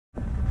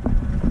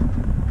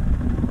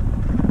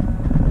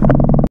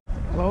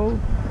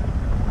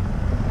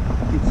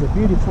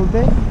beautiful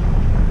day.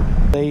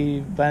 They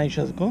vanish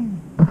as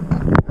gone.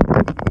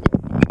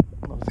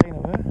 No sign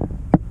of her.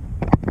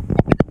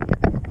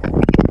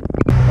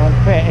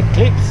 Compare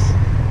Eclipse,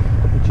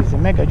 which is a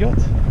mega yacht,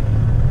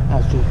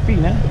 and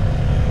Surpina,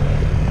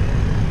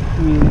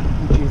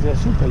 which is a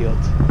super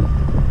yacht.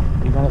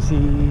 You're gonna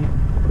see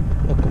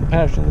the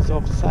comparisons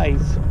of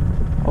size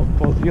of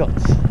both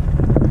yachts.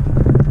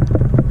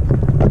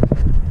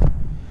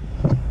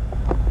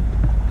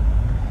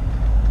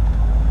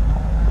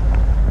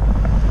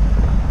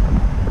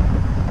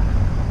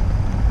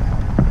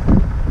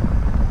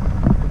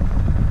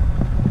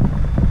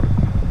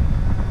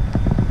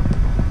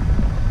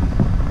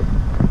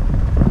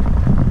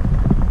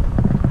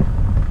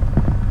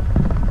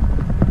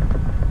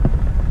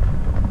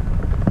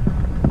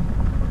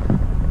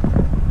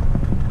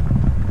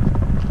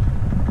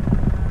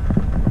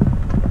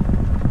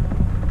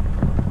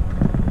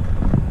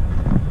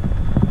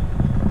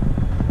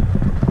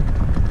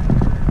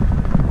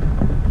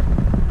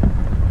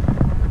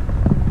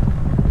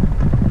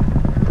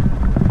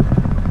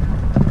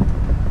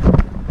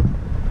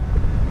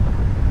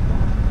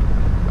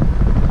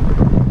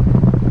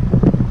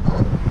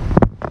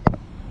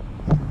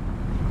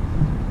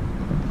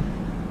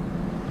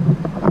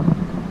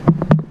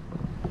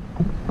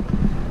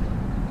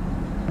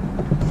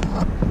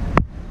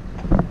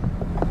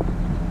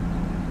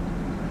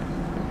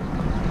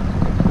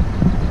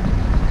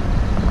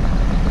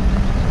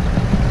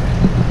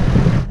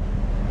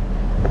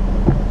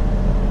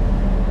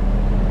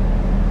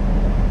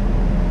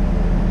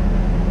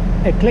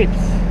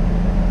 Eclipse.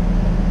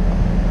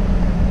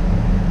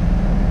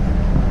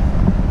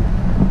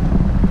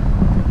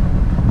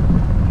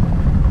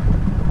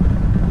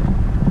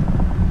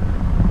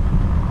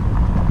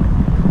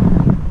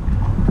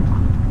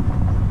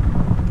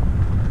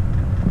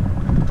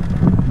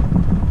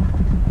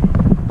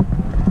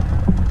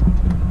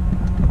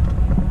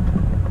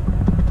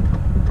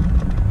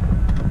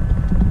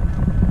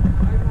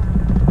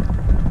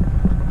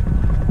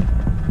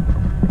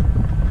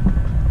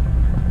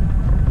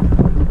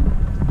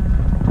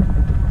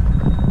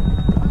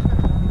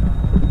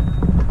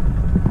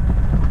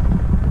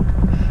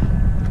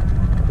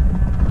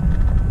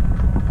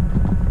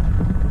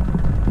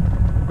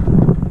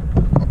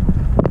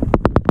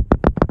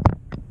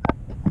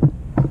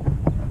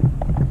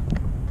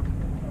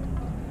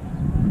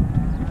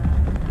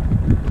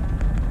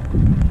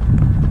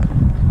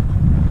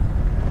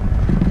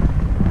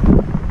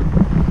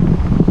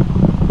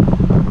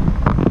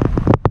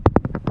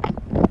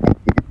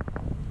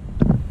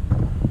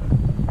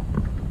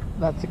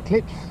 That's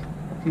Eclipse.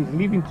 She's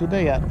leaving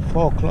today at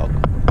 4 o'clock.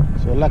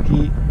 So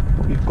lucky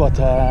we've got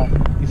her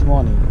this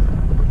morning.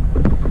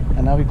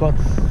 And now we got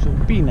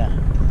Surpina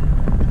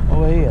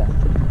over here.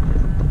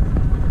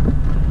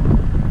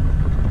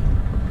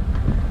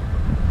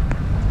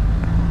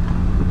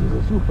 It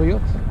is a super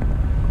yacht,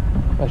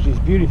 but she's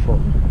beautiful.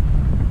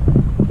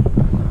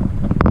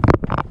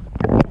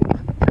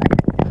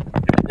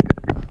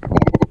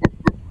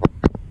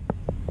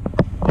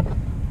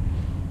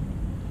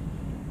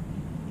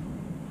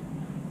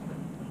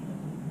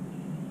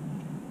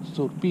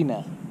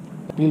 Surpina,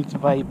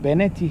 built by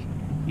Benetti,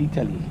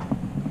 Italy.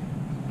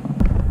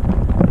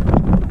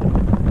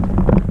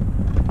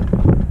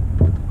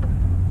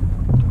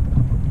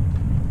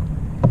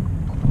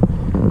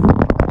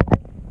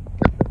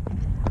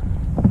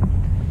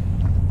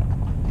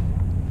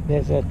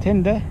 There's a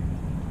tender.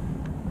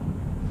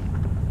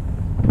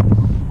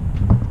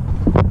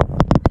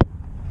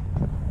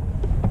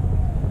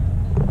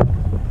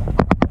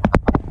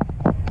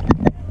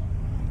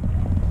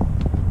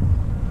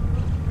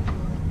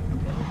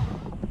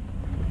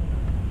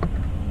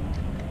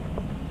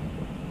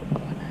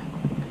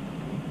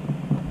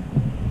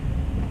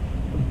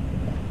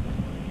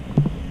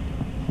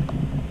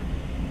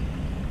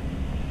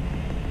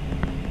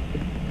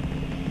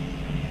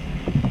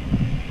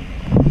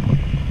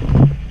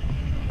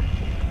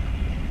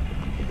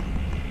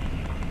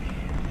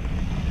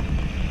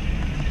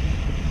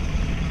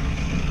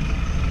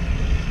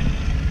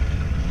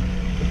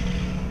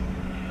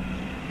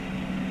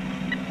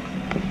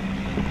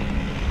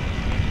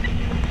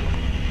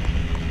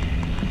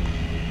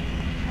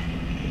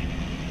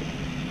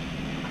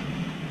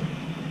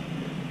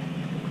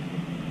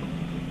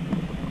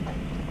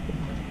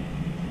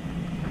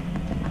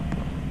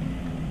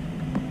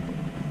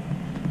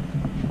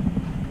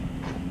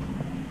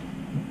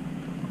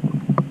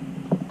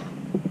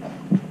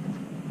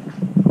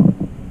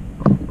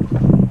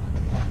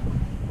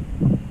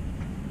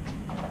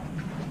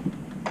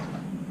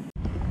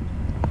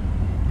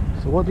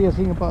 So what do you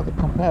think about the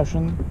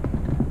comparison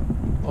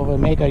of a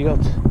mega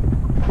yacht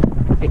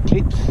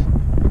Eclipse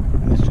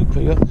and a super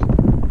yacht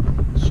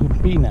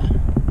Surpina?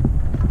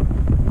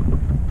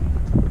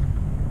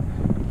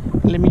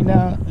 Let me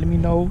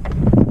know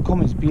in the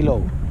comments below.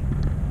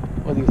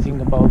 What do you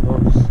think about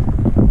those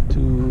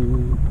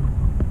two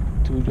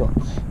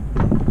yachts,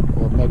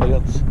 or mega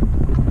yachts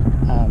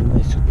and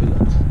a super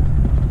yacht?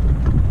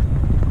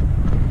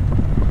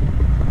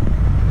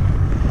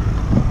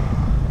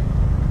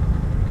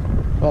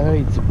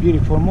 It's a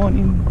beautiful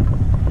morning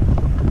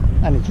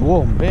and it's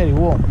warm, very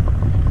warm,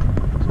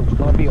 so it's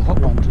gonna be a hot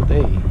one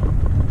today.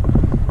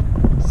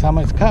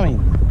 Summer is coming,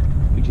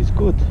 which is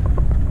good.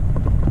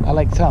 I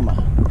like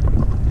summer.